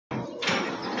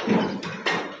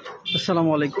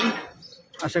আসসালামু আলাইকুম।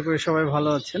 আশা করি সবাই ভালো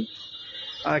আছেন।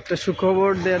 একটা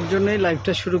সুখবর দেওয়ার জন্যই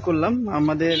লাইভটা শুরু করলাম।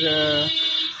 আমাদের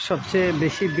সবচেয়ে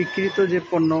বেশি বিক্রিত যে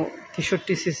পণ্য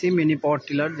 63 সিসি মিনি পাওয়ার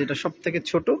টিলার, যেটা সব থেকে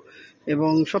ছোট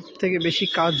এবং সব থেকে বেশি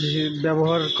কাজ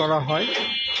ব্যবহার করা হয়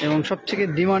এবং সব থেকে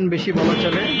ডিমান্ড বেশি বলা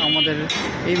চলে। আমাদের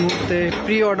এই মুহূর্তে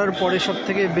প্রি অর্ডার পরে সব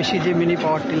থেকে বেশি যে মিনি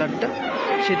পাওয়ার টিলারটা,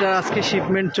 সেটা আজকে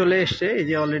শিপমেন্ট চলে এসছে। এই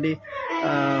যে অলরেডি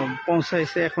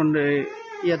পৌঁছাইছে। এখন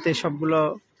ইয়াতে সবগুলো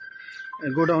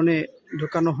গোডাউনে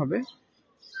ঢুকানো হবে।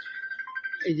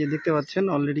 এই যে দেখতে পাচ্ছেন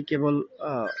অলরেডি কেবল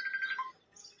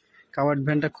কাভার্ড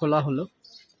ভ্যানটা খোলা হলো।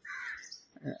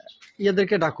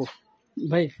 ইয়াদেরকে ডাকো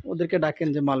ভাই, ওদেরকে ডাকেন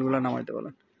যে মালগুলা নামাইতে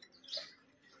বলেন।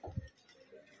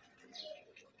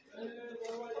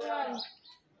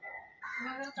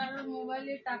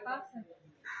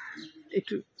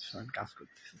 একটু কাজ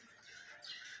করতেছে।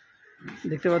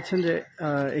 দেখতে পাচ্ছেন যে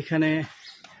এখানে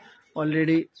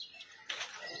অলরেডি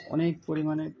অনেক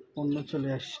পরিমাণে পণ্য চলে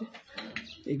আসছে।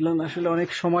 এগুলো আসলে অনেক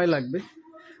সময় লাগবে।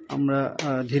 আমরা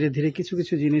ধীরে ধীরে কিছু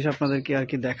কিছু জিনিস আপনাদেরকে আর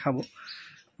কি দেখাবো।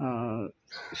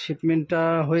 শিপমেন্টটা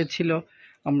হয়েছিল,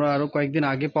 আমরা আরও কয়েকদিন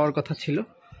আগে পাওয়ার কথা ছিল,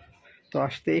 তো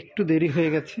আসতে একটু দেরি হয়ে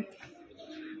গেছে।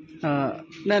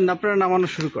 নেন, আপনারা নামানো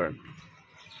শুরু করেন।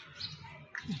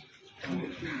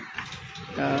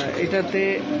 এটাতে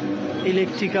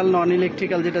ইলেকট্রিক্যাল, নন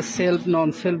ইলেকট্রিক্যাল, যেটা সেলফ নন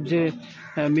সেলফ যে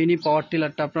মিনি পাওয়ার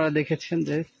টিলারটা আপনারা দেখেছেন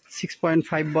যে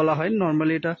 6.5 বলা হয়,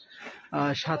 নর্মালি এটা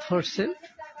 7 হর্সের।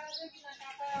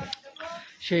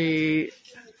 সেই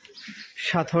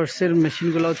 7 হর্সের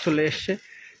মেশিনগুলোও চলে এসছে।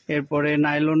 এরপরে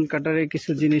নাইলন কাটারে কিছু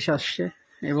জিনিস আসছে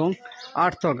এবং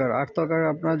আর্থ অগার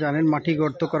আপনারা জানেন মাটি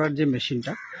গর্ত করার যে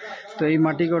মেশিনটা। তো এই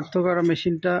মাটি গর্ত করা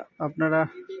মেশিনটা আপনারা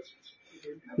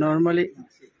নর্মালি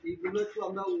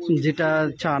যেটা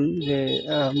চান যে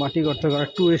মাটি গর্ত করা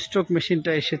 2 স্ট্রোক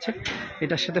মেশিনটা এসেছে।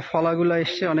 এটার সাথে ফলাগুলো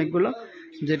এসছে অনেকগুলো,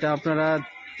 যেটা আপনারা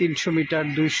 300 মিটার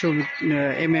 200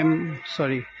 mm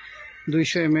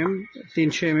 300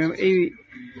 mm এই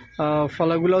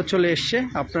ফলাগুলোও চলে এসছে।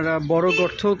 আপনারা বড়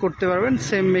গর্তও করতে পারবেন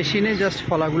সেম মেশিনে, জাস্ট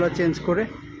ফলাগুলো চেঞ্জ করে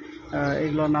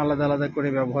এগুলো আলাদা আলাদা করে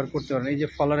ব্যবহার করতে পারেন। এই যে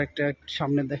ফলার একটা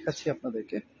সামনে দেখাচ্ছি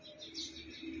আপনাদেরকে।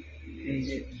 এই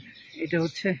যে এটা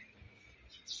হচ্ছে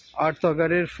আর্থ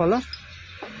অগারের ফলা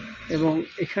এবং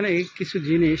এখানে কিছু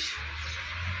জিনিস,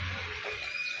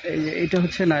 এই যে এটা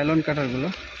হচ্ছে নাইলন কাটারগুলো।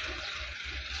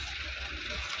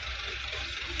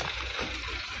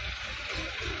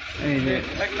 এই যে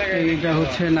এইটা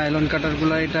হচ্ছে নাইলন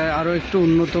কাটারগুলো, এটা আরো একটু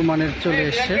উন্নত মানের চলে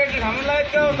এসছে।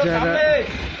 যারা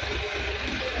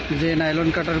যে নাইলন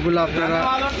কাটারগুলো আপনারা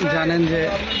জানেন যে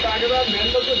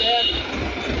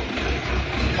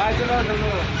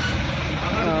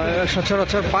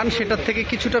সচরাচর পান, সেটার থেকে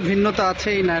কিছুটা ভিন্নতা আছে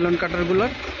এই নাইলন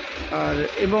কাটারগুলোর। আর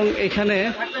এবং এখানে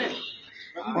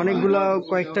অনেকগুলো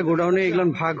কয়েকটা গোডাউনে এগুলো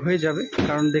ভাগ হয়ে যাবে,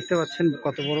 কারণ দেখতে পাচ্ছেন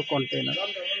কত বড় কন্টেইনার।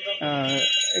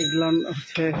 এগুলো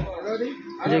হচ্ছে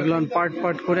যেগুলো পার্ট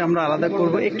পার্ট করে আমরা আলাদা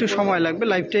করব। একটু সময় লাগবে,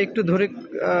 লাইভটা একটু ধরে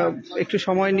একটু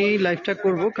সময় নিয়েই লাইভটা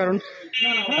করব, কারণ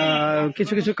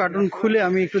কিছু কিছু কার্টুন খুলে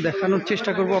আমি একটু দেখানোর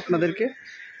চেষ্টা করব আপনাদেরকে,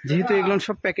 যেহেতু এগুলো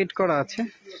সব প্যাকেট করা আছে।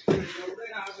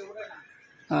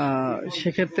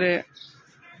 সেক্ষেত্রে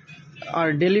আর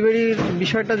ডেলিভারির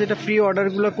বিষয়টা, যেটা প্রি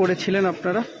অর্ডারগুলো করেছিলেন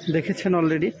আপনারা দেখেছেন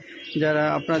অলরেডি, যারা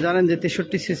আপনারা জানেন যে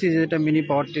 63 সিসি যেটা মিনি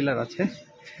পাওয়ার টিলার আছে,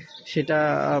 সেটা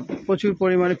প্রচুর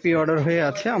পরিমাণে প্রি অর্ডার হয়ে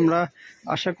আছে। আমরা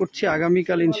আশা করছি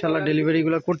আগামীকাল ইনশাল্লাহ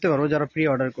ডেলিভারিগুলো করতে পারবো, যারা প্রি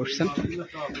অর্ডার করছেন।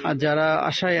 আর যারা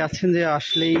আশায় আছেন যে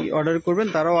আসলেই অর্ডার করবেন,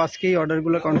 তারাও আজকেই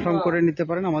অর্ডারগুলো কনফার্ম করে নিতে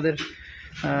পারেন। আমাদের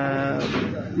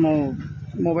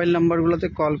মোবাইল নাম্বারগুলোতে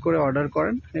কল করে অর্ডার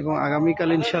করেন এবং আগামীকাল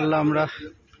ইনশাল্লাহ আমরা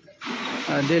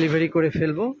ডেলিভারি করে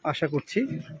ফেলবো আশা করছি।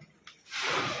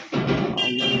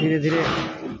 ধীরে ধীরে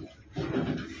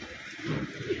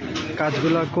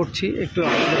কাজগুলো করছি, একটু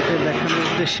আপনাদেরকে দেখানোর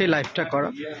উদ্দেশ্যে লাইভটা করা।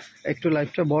 একটু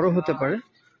লাইভটা বড় হতে পারে,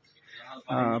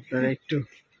 আপনারা একটু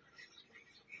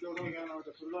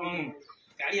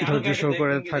ধৈর্য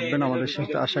সহকারে থাকবেন আমাদের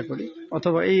সাথে আশা করি।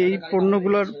 অথবা এই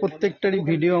পণ্যগুলোর প্রত্যেকটারই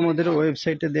ভিডিও আমাদের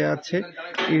ওয়েবসাইটে দেওয়া আছে,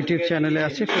 ইউটিউব চ্যানেলে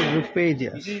আছে, ফেসবুক পেজে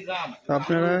আছে। তো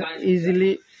আপনারা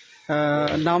ইজিলি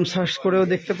নাম সার্চ করেও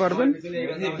দেখতে পারবেন,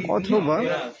 অথবা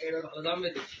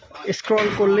স্ক্রল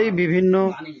করলেই বিভিন্ন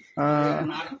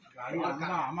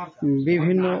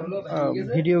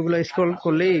ভিডিওগুলো স্ক্রল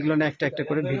করলেই এগুলো একটা একটা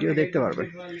করে ভিডিও দেখতে পারবেন।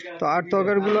 তো আর্থ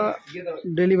অগারগুলো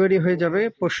ডেলিভারি হয়ে যাবে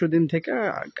পরশু দিন থেকে।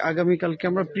 আগামীকালকে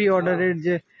আমরা প্রি অর্ডারের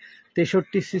যে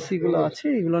 63 সিসিগুলো আছে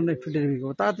এগুলো একটু ডেলিভারি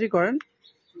করবো। তাড়াতাড়ি করেন,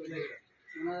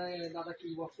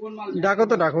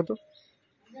 ডাকো তো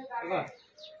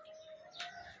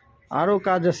আরও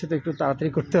কাজ আছে, তো একটু তাড়াতাড়ি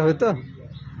করতে হবে। তো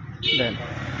দেন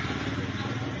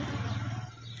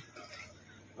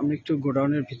আমি একটু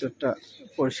গোডাউনের ভিতরটা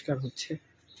পরিষ্কার হচ্ছে,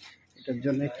 এটার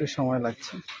জন্য একটু সময়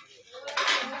লাগছে।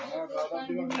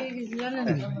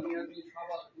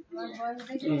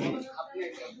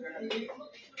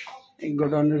 এই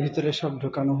গোডাউনের ভিতরে সব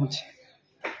ঢোকানো হচ্ছে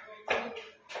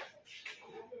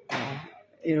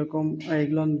এরকম।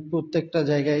 এগুলো প্রত্যেকটা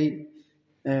জায়গায়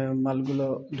মালগুলো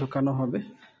ঢোকানো হবে,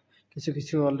 কিছু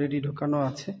কিছু অলরেডি ঢোকানো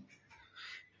আছে,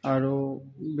 আরও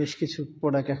বেশ কিছু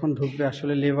প্রোডাক্ট এখন ঢুকবে।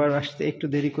 আসলে লেবার আসতে একটু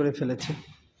দেরি করে ফেলেছে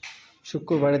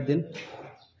শুক্রবারের দিন।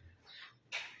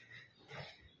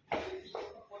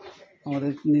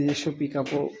 আমাদের নিজস্ব পিক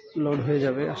আপও লোড হয়ে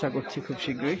যাবে আশা করছি খুব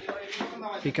শীঘ্রই।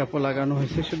 পিক আপও লাগানো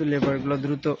হয়েছে, শুধু লেবারগুলো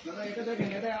দ্রুত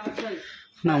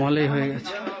নামালেই হয়ে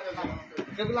গেছে।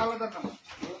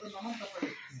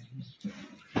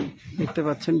 দেখতে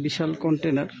পাচ্ছেন বিশাল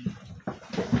কন্টেনার,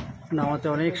 নামাতে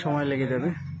অনেক সময় লেগে যাবে।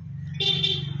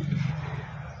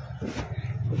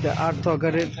 এটা 8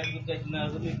 আকারের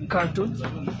কার্টুন,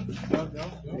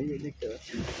 দেখতে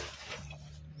পাচ্ছেন।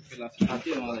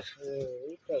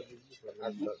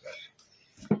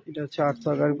 এটা হচ্ছে 8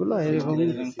 আকার গুলো, এবং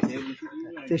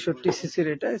 63 সিসির।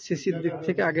 এটা সিসির দিক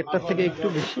থেকে আগেরটার থেকে একটু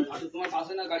বেশি।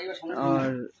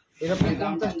 আর এরকম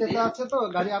 50 টাকা আছে তো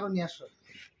গাড়ি আরো নিয়ে আসো,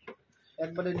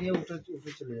 একবারে নিয়ে উঠে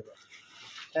চলে যাবে।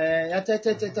 আচ্ছা আচ্ছা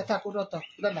আচ্ছা ঠাকুর তো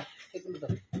না,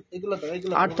 এগুলো তো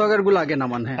 8 আকার গুলো আগে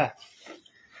নামান। হ্যাঁ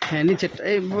হ্যাঁ, নিচেরটা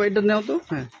এটা নেও তো।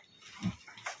 হ্যাঁ,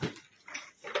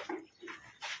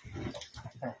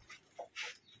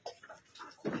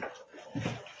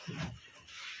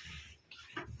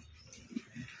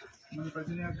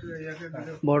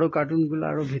 বড় কার্টুন গুলো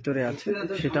আরো ভিতরে আছে,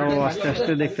 সেটাও আস্তে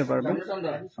আস্তে দেখতে পারবেন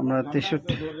আমরা।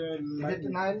 63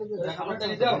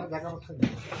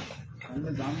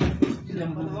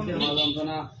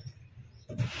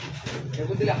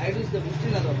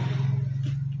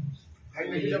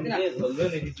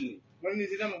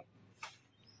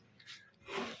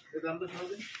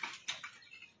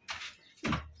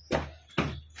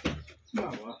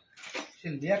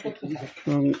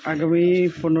 এবং আগামী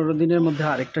 15 দিনের মধ্যে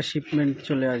আরেকটা শিপমেন্ট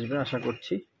চলে আসবে আশা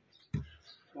করছি।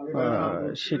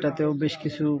 সেটাতেও বেশ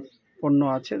কিছু পণ্য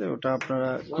আছে, ওটা আপনারা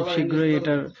খুব শীঘ্রই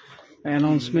এটার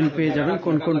অ্যানাউন্সমেন্ট পেয়ে যাবেন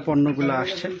কোন কোন পণ্যগুলো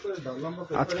আসছে।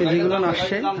 আজকে যেগুলো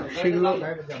আসছে সেগুলো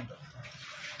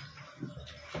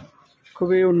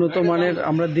খুবই উন্নত মানের।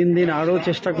 আমরা দিন দিন আরও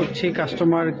চেষ্টা করছি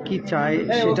কাস্টমার কি চায়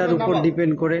সেটার উপর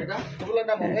ডিপেন্ড করে।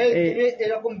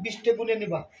 এরকম 20 গুণে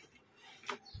নিবা,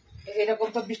 এরকম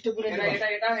তো 20 গুণে নিবা।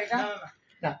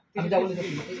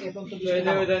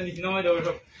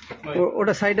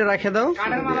 ওটা সাইডে রাখে দাও।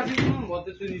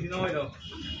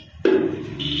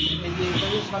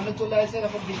 সামনে চলে আসে,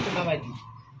 এরকম 20 নামাই দিই।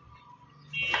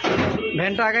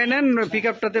 ভ্যানটা আগায় নেন, পিক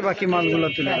আপটাতে বাকি মালগুলো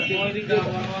তুলে দেন।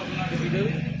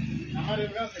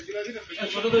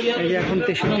 এই যে এখন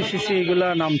 63 সিসি এগুলা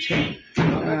নামছে,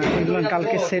 এগুলো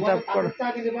কালকে সেট আপ করা।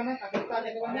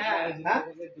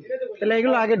 তাহলে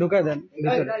এগুলো আগে ঢুকায় দেন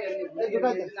ভিতরে।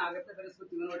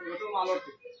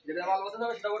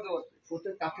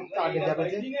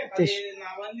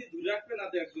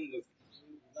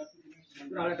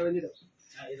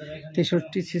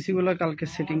 তেষট্টি সিসি গুলো কালকে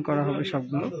সেটিং করা হবে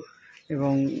সবগুলো,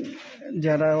 এবং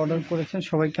যারা অর্ডার করেছেন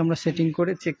সবাইকে আমরা সেটিং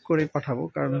করে চেক করে পাঠাবো।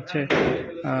 কারণ হচ্ছে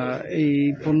এই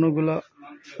পণ্যগুলো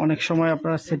অনেক সময়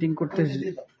আপনারা সেটিং করতে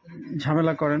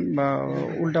ঝামেলা করেন বা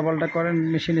উল্টাপাল্টা করেন,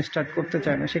 মেশিন স্টার্ট করতে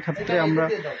চায় না। সেক্ষেত্রে আমরা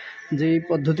যেই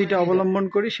পদ্ধতিটা অবলম্বন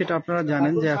করি সেটা আপনারা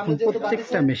জানেন, যে এখন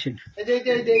প্রত্যেকটা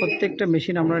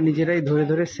মেশিন আমরা নিজেরাই ধরে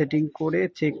ধরে সেটিং করে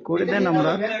চেক করে দেন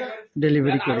আমরা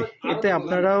ডেলিভারি করি। এতে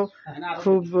আপনারাও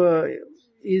খুব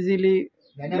ইজিলি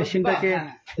মেশিনটাকে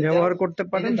ব্যবহার করতে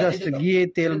পারেন, জাস্ট গিয়ে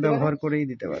তেল ব্যবহার করেই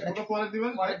দিতে পারেন।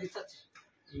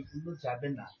 এগুলো যাবে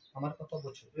না, আমার কথা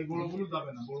বলছো, এগুলো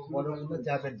যাবে না, বড়গুলো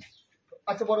যাবে না।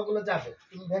 আচ্ছা বড়গুলো যাবে,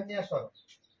 তুমি ভ্যান নিয়ে আসো,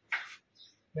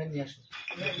 ভ্যান নিয়ে আসো।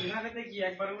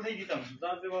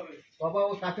 বাবা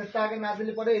ও কাঠেরটা আগে না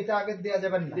দিলে পরে এটা আগে দেওয়া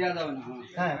যাবে না,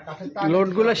 হ্যাঁ কাঠেরটা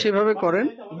লোডগুলো সেভাবে করেন।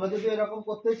 তোমরা যদি এরকম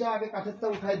করতে চাও আগে কাঠেরটা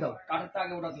উঠাই দাও, কাঠেরটা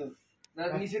আগে উঠাতে হবে,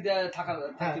 নিচে থাকা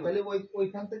তাহলে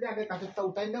ওইখান থেকে আগে কাঠেরটা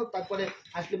উঠাই নাও, তারপরে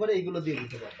আসলে পরে এইগুলো দিয়ে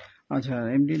দিতে পারবে। আচ্ছা,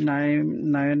 এমডি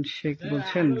নায়ন শেখ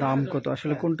বলছেন দাম কত,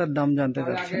 আসলে কোনটার দাম জানতে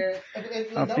চাচ্ছেন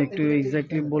আপনি? একটু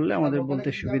এক্স্যাক্টলি বললে আমাদের বলতে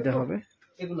সুবিধা হবে।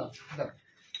 এগুলো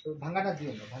ভাঙাটা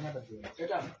দিয়ে নাও, ভাঙাটা দিয়ে নাও,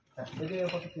 এটা এই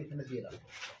কথা এখানে দিয়ে দাও।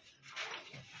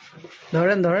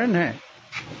 ধরেন, হ্যাঁ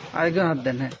আরেকজন হাত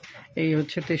দেন। হ্যাঁ, এই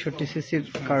হচ্ছে 63 সিসির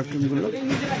কার্টুনগুলো।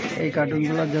 এই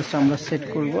কার্টুনগুলো জাস্ট আমরা সেট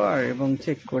করব আর এবং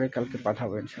চেক করে কালকে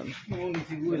পাঠাবো ইনশাআল্লাহ।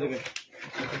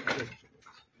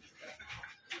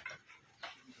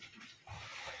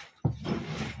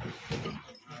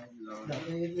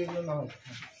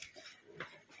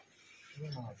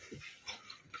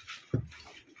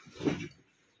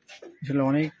 আসলে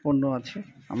অনেক পণ্য আছে,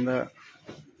 আমরা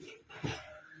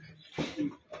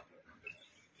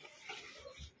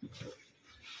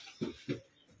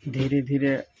ধীরে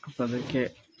ধীরে আপনাদেরকে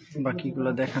বাকিগুলো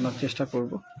দেখানোর চেষ্টা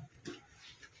করব।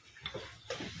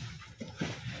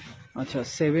 আচ্ছা,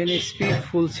 7 HP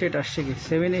ফুল সেট আসছে কি?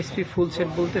 7 HP ফুল সেট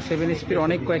বলতে 7 HP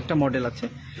অনেক কয়েকটা মডেল আছে,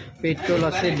 পেট্রোল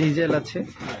আছে, ডিজেল আছে।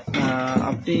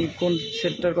 আপনি কোন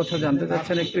সেটটার কথা জানতে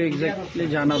চাচ্ছেন একটু এক্স্যাক্টলি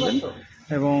জানাবেন।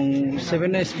 এবং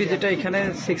 7 HP যেটা এখানে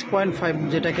 6.5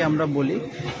 যেটাকে আমরা বলি,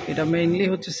 এটা মেইনলি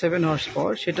হচ্ছে 7 হর্স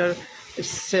পাওয়ার। সেটার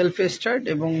সেলফ স্টার্ট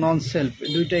এবং নন সেলফ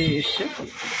দুইটাই এসছে।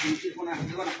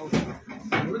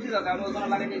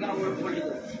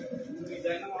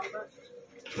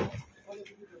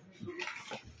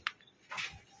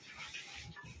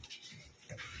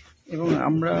 এবং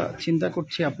আমরা চিন্তা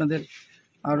করছি আপনাদের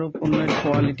আরও পণ্যের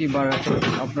কোয়ালিটি বাড়াতে,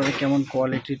 আপনারা কেমন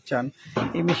কোয়ালিটির চান।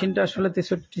 এই মেশিনটা আসলে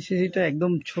 63 সিসিটা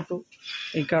একদম ছোট,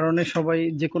 এই কারণে সবাই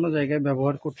যে কোনো জায়গায়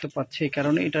ব্যবহার করতে পারছে, এই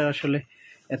কারণে এটা আসলে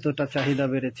এতটা চাহিদা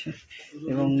বেড়েছে।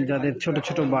 এবং যাদের ছোট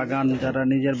ছোট বাগান, যারা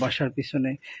নিজের বাসার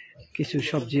পিছনে কিছু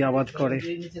সবজি আবাদ করে,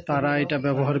 তারা এটা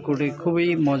ব্যবহার করে খুবই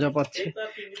মজা পাচ্ছে।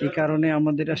 এই কারণে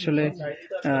আমাদের আসলে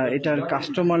এটার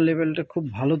কাস্টমার লেভেলটা খুব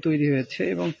ভালো তৈরি হয়েছে।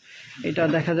 এবং এটা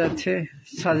দেখা যাচ্ছে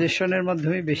সাজেশনের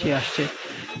মাধ্যমে বেশি আসছে,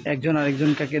 একজন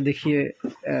আরেকজনকে দেখিয়ে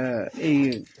এই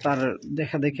তার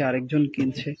দেখা দেখে আরেকজন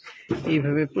কিনছে,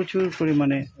 এইভাবে প্রচুর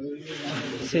পরিমাণে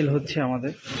সেল হচ্ছে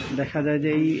আমাদের। দেখা যায় যে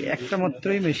এই একটা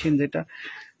মাত্রই মেশিন যেটা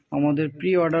আমাদের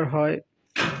প্রি অর্ডার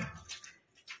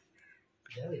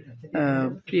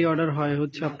হয়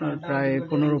হচ্ছে আপনার প্রায়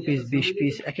 15 পিস 20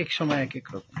 পিস, এক এক সময় এক এক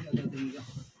রকম।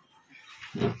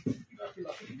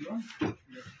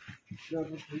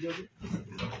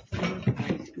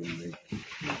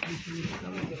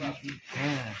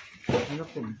 হ্যাঁ,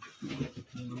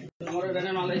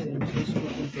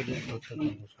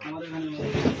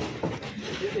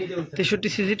 63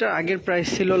 সিসিটা আগের প্রাইস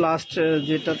ছিল, লাস্ট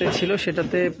যেটাতে ছিল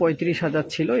সেটাতে 35,000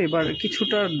 ছিল। এবার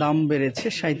কিছুটা দাম বেড়েছে,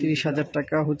 37,000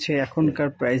 টাকা হচ্ছে এখনকার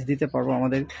প্রাইস দিতে পারবো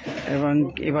আমাদের। এবং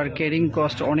এবার ক্যারিং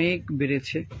কস্ট অনেক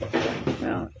বেড়েছে,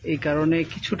 এই কারণে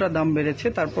কিছুটা দাম বেড়েছে।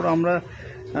 তারপর আমরা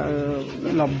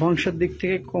লভ্যাংশের দিক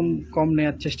থেকে কম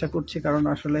নেওয়ার চেষ্টা করছি, কারণ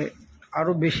আসলে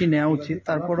আরও বেশি নেওয়া উচিত।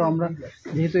 তারপরও আমরা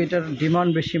যেহেতু এটার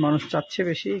ডিমান্ড বেশি, মানুষ চাচ্ছে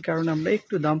বেশি, এই কারণে আমরা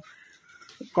একটু দাম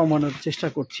কমানোর চেষ্টা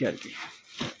করছি আর কি।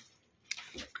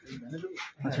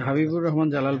 আচ্ছা, হাবিবুর রহমান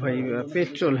জালাল ভাই,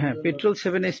 পেট্রোল, হ্যাঁ পেট্রোল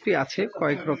 7 HP আছে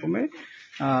কয়েক রকমের।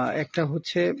 একটা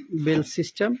হচ্ছে বেল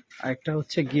সিস্টেম, আর একটা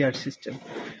হচ্ছে গিয়ার সিস্টেম।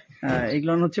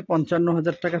 এগুলো হচ্ছে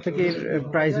 55,000 টাকা থেকে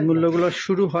প্রাইস মূল্যগুলো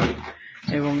শুরু হয়।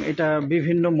 এবং এটা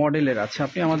বিভিন্ন মডেলের আছে।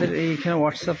 আপনি আমাদের এইখানে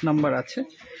হোয়াটসঅ্যাপ নাম্বার আছে,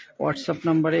 হোয়াটসঅ্যাপ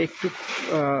নাম্বারে একটু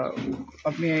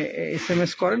আপনি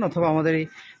SMS করেন, অথবা আমাদের এই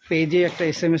পেজে একটা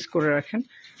SMS করে রাখেন,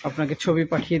 আপনাকে ছবি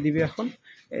পাঠিয়ে দিবে এখন।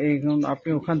 আপনি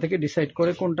ওখান থেকে ডিসাইড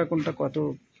করে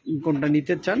কোনটা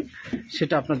নিতে চান,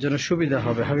 সেটা আপনার জন্য সুবিধা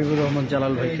হবে। হাবিবুর রহমান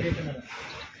জালাল ভাইকে,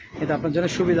 এটা আপনার জন্য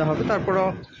সুবিধা হবে। তারপরও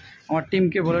আমার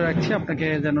টিমকে বলে রাখছি আপনাকে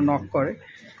যেন নক করে।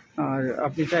 আর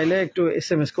আপনি চাইলে একটু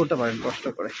SMS করতে পারেন কষ্ট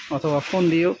করে, অথবা ফোন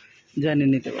দিয়েও জেনে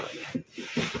নিতে পারেন।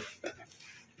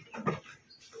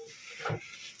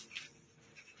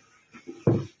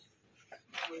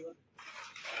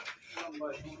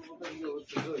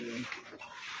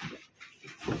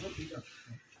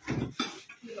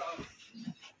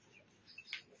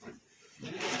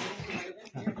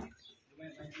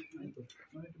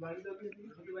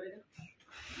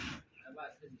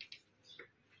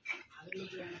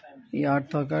 এই আর্ট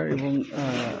থাকার এবং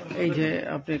এই যে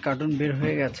আপনি কার্টুন বের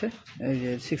হয়ে গেছে, এই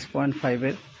যে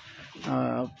 6.5-এর,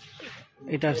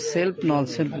 এটার সেলফ নন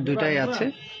সেলফ দুটাই আছে।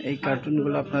 এই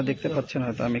কার্টুনগুলো আপনারা দেখতে পাচ্ছেন,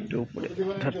 হয়তো আমি একটু উপরে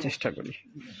ওঠার চেষ্টা করি।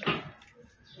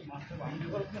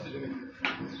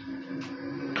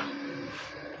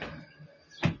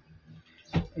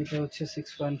 এটা হচ্ছে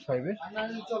 6.5-এর।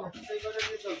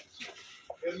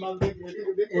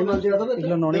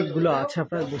 এগুলো অনেকগুলো আছে,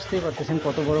 আপনারা বুঝতেই পারতেছেন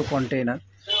কত বড় কন্টেইনার,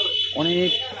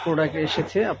 অনেক প্রোডাক্ট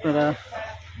এসেছে। আপনারা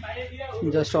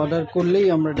জাস্ট অর্ডার করলেই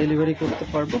আমরা ডেলিভারি করতে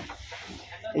পারবো।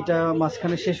 এটা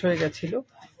মাঝখানে শেষ হয়ে গেছিলো,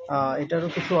 এটারও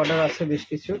কিছু অর্ডার আছে বেশ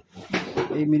কিছু।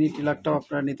 এই মিনি টিলারটাও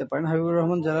আপনারা নিতে পারেন। হাবিবুর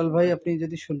রহমান জালাল ভাই, আপনি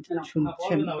যদি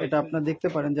শুনছেন, এটা আপনারা দেখতে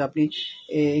পারেন যে আপনি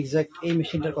এক্স্যাক্ট এই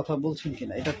মেশিনটার কথা বলছেন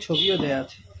কিনা, এটার ছবিও দেয়া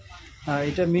আছে।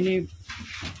 এটা মিনি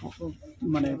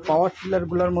মানে পাওয়ার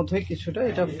টিলারগুলোর মতোই কিছুটা,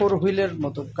 এটা 4 হুইলের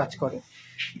মতো কাজ করে।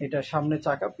 এটা সামনে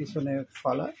চাকা, পিছনে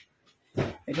ফালা।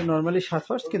 এটা নর্মালি 7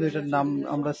 হর্স, কিন্তু এটার নাম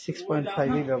আমরা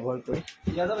 6.5-ই ব্যবহার করি।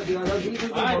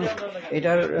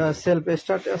 এটার সেলফ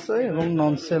স্টার্ট আছে এবং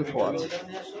নন সেলফও আছে,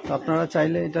 তো আপনারা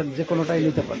চাইলে এটার যে কোনোটাই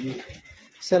নিতে পারেন।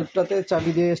 সেলফটাতে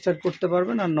চাবি দিয়ে স্টার্ট করতে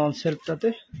পারবেন, আর নন সেলফটাতে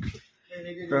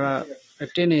আপনারা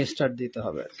টেনে স্টার্ট দিতে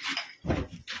হবে আর কি।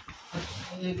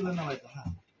 এগুলো নামাই দাও, হ্যাঁ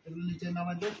এগুলো নিচে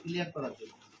নামাই দাও ক্লিয়ার করার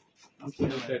জন্য।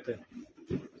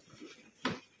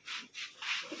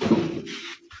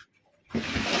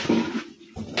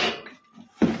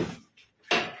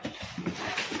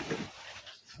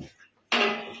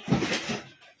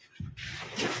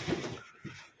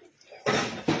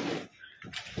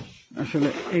 আসলে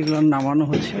এগুলো নামানো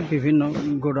হচ্ছে, বিভিন্ন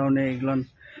গোডাউনে এগুলো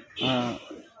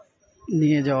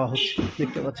নিয়ে যাওয়া হচ্ছে।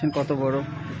 দেখতে পাচ্ছেন কত বড়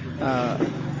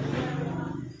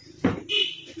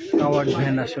কাভার্ড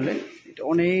ভ্যান। আসলে এটা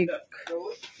অনেক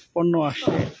পণ্য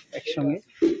আসে একসঙ্গে,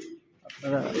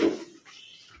 আপনারা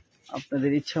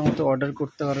আপনাদের ইচ্ছা মতো অর্ডার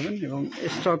করতে পারবেন, এবং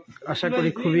স্টক আশা করি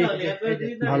খুবই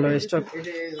ভালো স্টক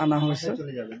আনা হয়েছে।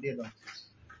 চলে যাবে, দিয়ে দাও।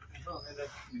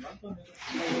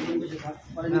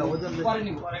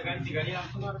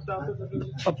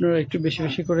 আপনারা একটু বেশি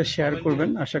বেশি করে শেয়ার করবেন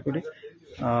আশা করি।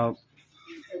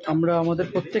 আমরা আমাদের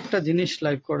প্রত্যেকটা জিনিস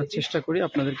লাইভ করার চেষ্টা করি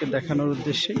আপনাদেরকে দেখানোর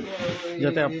উদ্দেশ্যে,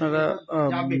 যাতে আপনারা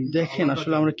দেখেন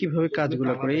আসলে আমরা কিভাবে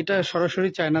কাজগুলো করি। এটা সরাসরি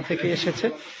চায়না থেকে এসেছে,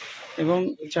 এবং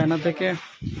চায়না থেকে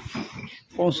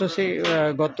পৌঁছেছে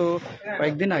গত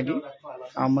কয়েকদিন আগে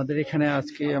আমাদের এখানে।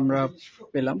 আজকে আমরা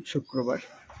পেলাম শুক্রবার,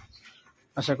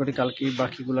 আশা করি কালকে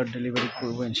বাকিগুলোর ডেলিভারি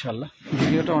করবো ইনশাল্লাহ।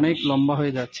 ভিডিওটা অনেক লম্বা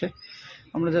হয়ে যাচ্ছে,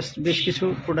 আমরা জাস্ট বেশ কিছু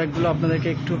প্রোডাক্টগুলো আপনাদেরকে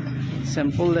একটু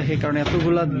স্যাম্পল দেখে, কারণ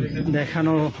এতগুলা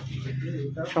দেখানো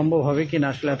সম্ভব হবে কিনা,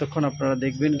 আসলে এতক্ষণ আপনারা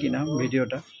দেখবেন কিনা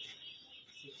ভিডিওটা।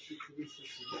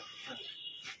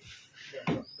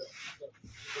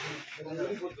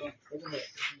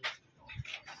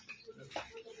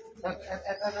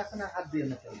 হাত দিয়ে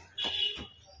না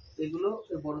এগুলো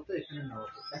বড় তো এখানে নাও।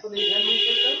 এখন এই ভ্যান নিয়ে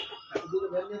চলো, দুটো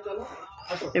ভ্যান নিয়ে চলো।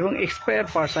 এবং এক্সপায়ার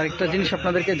পার্টস আরেকটা জিনিস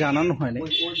আপনাদেরকে জানানো হয়নি,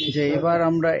 যে এবার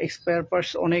আমরা এক্সপায়ার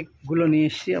পার্টস অনেকগুলো নিয়ে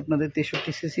এসেছি আপনাদের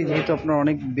 63 সিসি, যেহেতু আপনারা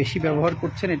অনেক বেশি ব্যবহার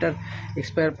করছেন, এটার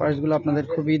এক্সপায়ার পার্টসগুলো আপনাদের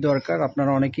খুবই দরকার।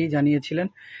 আপনারা অনেকেই জানিয়েছিলেন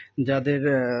যাদের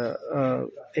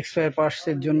এক্সপায়ার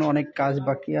পার্টসের জন্য অনেক কাজ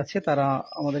বাকি আছে, তারা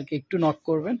আমাদেরকে একটু নক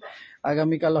করবেন।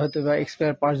 আগামীকাল হয়তো বা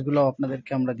এক্সপায়ার পার্টসগুলো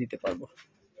আপনাদেরকে আমরা দিতে পারবো।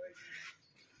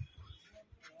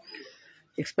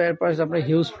 এক্সপায়ার পার্টস আমরা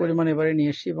হিউজ পরিমাণ এবারে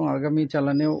নিয়ে এসেছি, এবং আগামী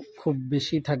চালানেও খুব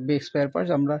বেশি থাকবে এক্সপায়ার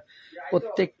পার্টস। আমরা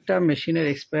প্রত্যেকটা মেশিনের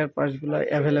এক্সপায়ার পার্টসগুলো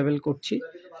অ্যাভেলেবেল করছি।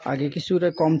 আগে কিছুটা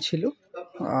কম ছিল,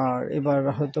 আর এবার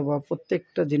হয়তো বা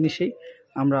প্রত্যেকটা জিনিসেই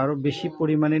আমরা আরও বেশি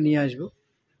পরিমাণে নিয়ে আসব,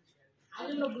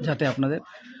 যাতে আপনাদের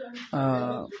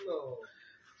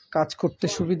কাজ করতে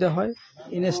সুবিধা হয়।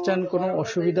 ইনস্ট্যান্ট কোনো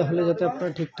অসুবিধা হলে যাতে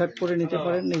আপনারা ঠিকঠাক করে নিতে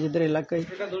পারেন নিজেদের এলাকায়।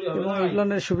 এবং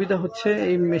এগুলোর সুবিধা হচ্ছে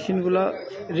এই মেশিনগুলো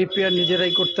রিপেয়ার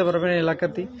নিজেরাই করতে পারবেন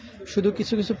এলাকাতেই। শুধু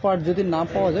কিছু কিছু পার্ট যদি না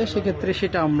পাওয়া যায়, সেক্ষেত্রে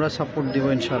সেটা আমরা সাপোর্ট দেবো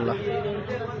ইনশাল্লাহ।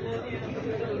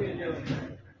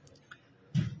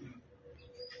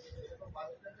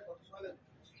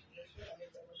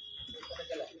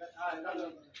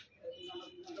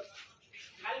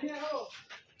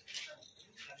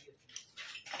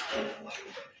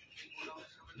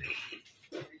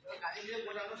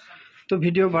 তো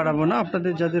ভিডিও বাড়াবো না,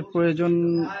 আপনাদের যাদের প্রয়োজন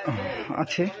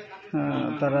আছে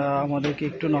তারা আমাদেরকে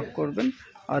একটু নক করবেন।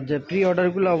 আর যে প্রি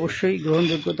অর্ডারগুলো অবশ্যই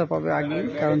গ্রহণযোগ্যতা পাবে আগে,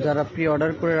 কারণ যারা প্রি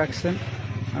অর্ডার করে রাখছেন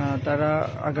তারা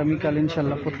আগামীকাল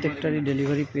ইনশাল্লাহ প্রত্যেকটারই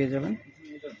ডেলিভারি পেয়ে যাবেন।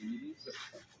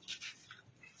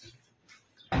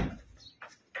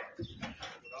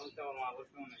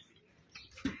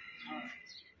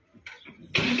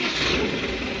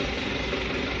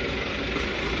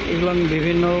 এগুলো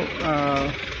বিভিন্ন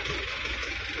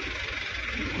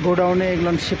গোডাউনে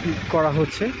এগুলো শিপ করা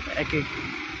হচ্ছে এক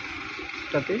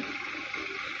একটাতে।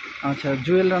 আচ্ছা,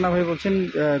 জুয়েল রানা ভাই বলছেন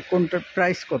কোনটার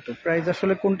প্রাইস কত? প্রাইস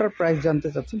আসলে কোনটার প্রাইস জানতে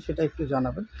চাচ্ছেন সেটা একটু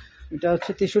জানাবেন। এটা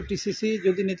হচ্ছে 63 সিসি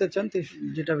যদি নিতে চান,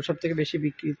 যেটা সব থেকে বেশি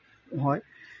বিক্রি হয়,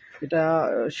 এটা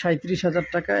 37,000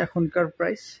 টাকা এখনকার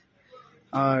প্রাইস।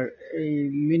 আর এই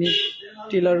মিনি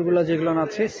টিলারগুলো যেগুলো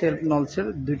আছে সেলফ নলসের,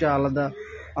 দুইটা আলাদা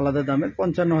আলাদা দামের,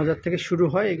 55,000 থেকে শুরু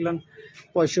হয়। এগুলো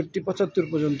 65-75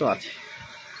 পর্যন্ত আছে,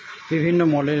 বিভিন্ন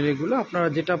মডেলের। এগুলো আপনারা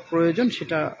যেটা প্রয়োজন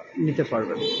সেটা নিতে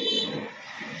পারবেন।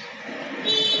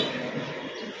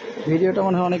 ভিডিওটা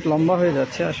মনে হয় অনেক লম্বা হয়ে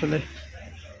যাচ্ছে, আসলে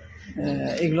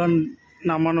এগুলো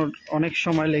নামানোর অনেক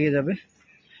সময় লেগে যাবে।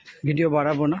 ভিডিও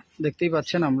বাড়াবো না, দেখতেই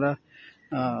পাচ্ছেন আমরা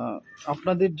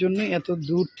আপনাদের জন্য এত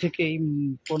দূর থেকে এই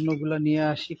পণ্যগুলো নিয়ে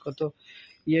আসি, কত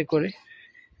ইয়ে করে।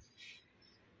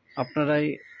 আপনারাই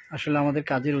আসলে আমাদের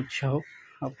কাজের উৎসাহ।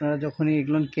 আপনারা যখনই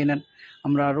এগুলো কেনেন,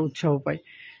 আমরা আরও উৎসাহ পাই,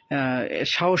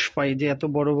 সাহস পাই যে এত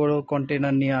বড় বড়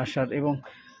কন্টেনার নিয়ে আসার। এবং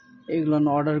এইগুলো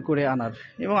অর্ডার করে আনার।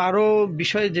 এবং আরও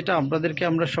বিষয় যেটা আপনাদেরকে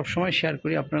আমরা সবসময় শেয়ার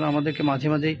করি, আপনারা আমাদেরকে মাঝে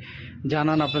মাঝেই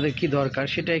জানান আপনাদের কি দরকার,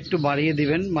 সেটা একটু বাড়িয়ে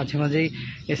দিবেন, মাঝে মাঝেই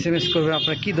SMS করবেন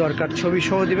আপনার কি দরকার, ছবি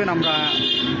সহ দিবেন, আমরা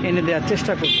এনে দেওয়ার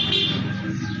চেষ্টা করব।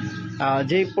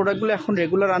 যেই প্রোডাক্টগুলো এখন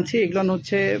রেগুলার আনছি এগুলো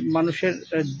হচ্ছে মানুষের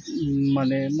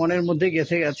মানে মনের মধ্যে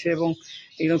গেঁথে গেছে এবং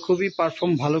এগুলো খুবই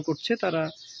পারফর্ম ভালো করছে, তারা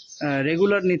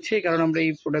রেগুলার নিচ্ছে, কারণ আমরা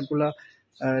এই প্রোডাক্টগুলো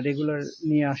রেগুলার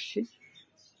নিয়ে আসছি।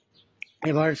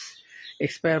 এবার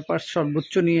এক্সপায়ার পার্টস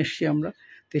সর্বোচ্চ নিয়ে এসছি আমরা,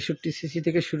 63cc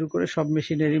থেকে শুরু করে সব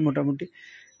মেশিনারি মোটামুটি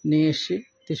নিয়ে এসছি।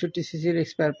 63cc-র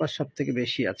এক্সপায়ার পার্টস সব থেকে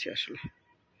বেশি আছে আসলে।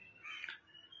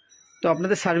 তো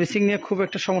আপনাদের সার্ভিসিং নিয়ে খুব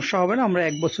একটা সমস্যা হবে না, আমরা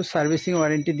 1 বছর সার্ভিসিং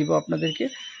ওয়ারেন্টি দিব আপনাদেরকে।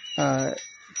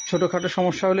 ছোটোখাটো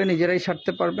সমস্যা হলে নিজেরাই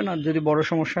ছাড়তে পারবেন, আর যদি বড়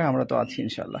সমস্যা হয় আমরা তো আছি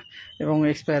ইনশাল্লাহ। এবং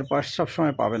এক্সপায়ার পার্টস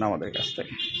সবসময় পাবেন আমাদের কাছ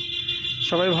থেকে।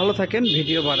 সবাই ভালো থাকেন,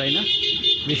 ভিডিও বাড়াই না,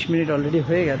 20 মিনিট অলরেডি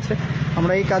হয়ে গেছে।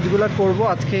 আমরা এই কাজগুলো করব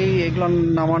আজকেই, এগুলো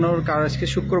নামানোর কাজ আজকে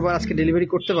শুক্রবার, আজকে ডেলিভারি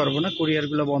করতে পারবো না,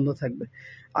 কুরিয়ারগুলো বন্ধ থাকবে।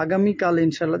 আগামীকাল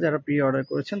ইনশাল্লাহ যারা প্রি অর্ডার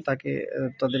করেছেন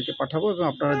তাদেরকে পাঠাবো, এবং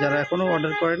আপনারা যারা এখনও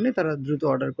অর্ডার করেননি তারা দ্রুত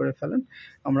অর্ডার করে ফেলেন,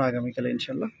 আমরা আগামীকাল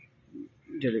ইনশাল্লাহ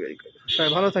ডেলিভারি করব।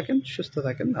 সবাই ভালো থাকেন, সুস্থ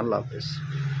থাকেন, আল্লাহ হাফেজ।